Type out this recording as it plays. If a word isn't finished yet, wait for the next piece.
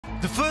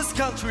The first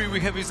country we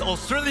have is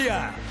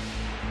Australia.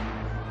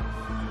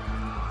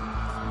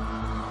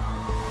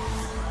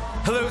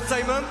 Hello,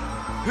 Simon.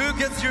 Who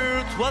gets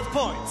your 12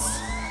 points?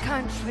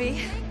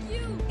 Country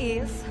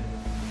is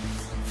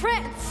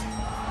France.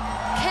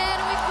 Can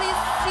we please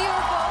see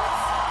your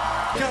votes?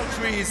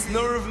 Country is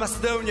North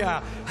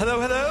Macedonia. Hello,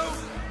 hello.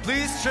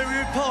 Please share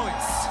your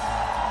points.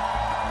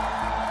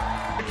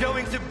 We're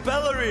going to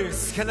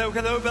Belarus. Hello,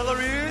 hello,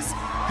 Belarus.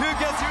 Who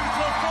gets your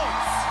 12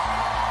 points?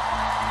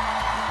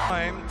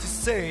 Time to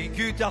say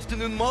good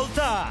afternoon,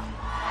 Malta.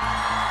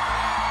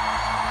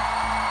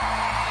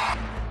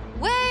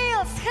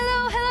 Wales,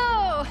 hello,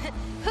 hello.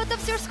 Who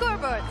tops your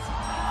scoreboard?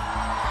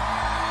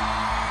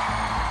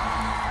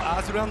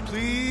 Azeran,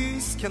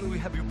 please. Can we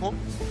have your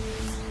points?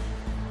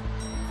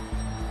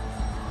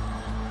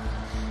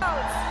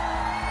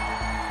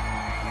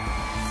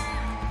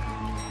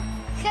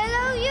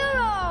 Hello,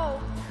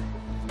 Europe.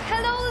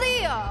 Hello,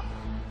 Leo.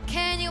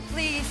 Can you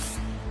please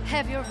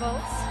have your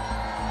votes?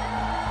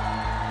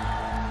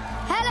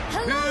 Hello,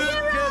 Who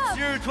Europe. gets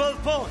your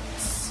 12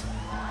 points?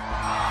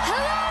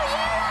 Hello,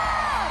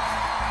 Europe.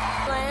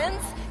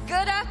 Friends,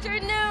 good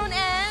afternoon,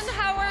 and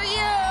how are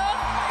you?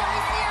 Can we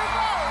see your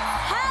votes?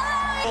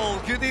 Hello! Oh,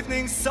 good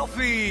evening,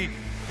 Sophie.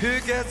 Who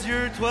gets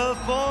your 12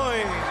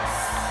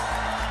 points?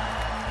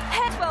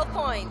 12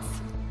 points.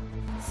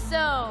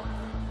 So,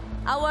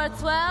 our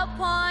 12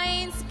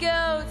 points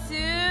go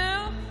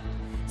to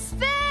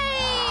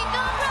Spain!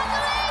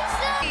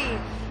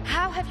 Congratulations!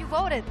 How have you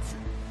voted?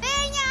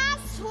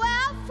 Spain's 12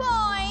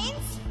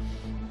 points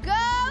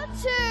go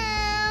to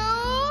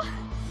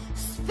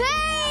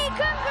Spain.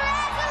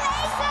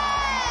 Congratulations!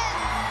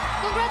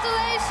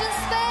 Congratulations,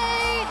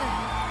 Spain!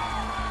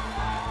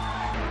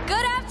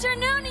 Good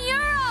afternoon,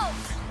 Europe!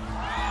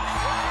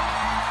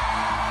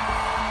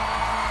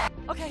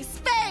 Okay,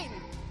 Spain!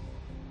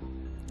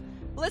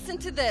 Listen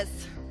to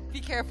this. Be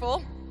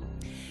careful.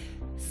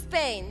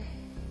 Spain,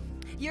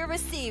 you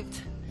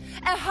received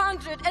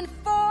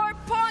 104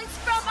 points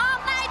from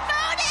online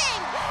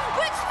voting,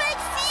 which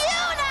makes you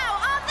now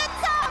on the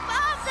top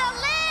of the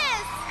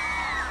list.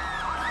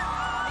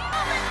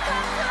 Poland,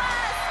 come to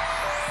us.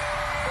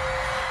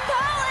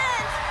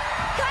 Poland,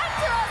 come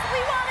to us.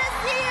 We want to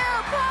see you,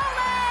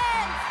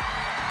 Poland.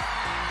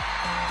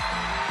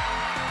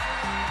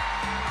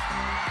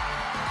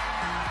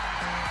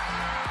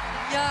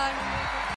 Yeah.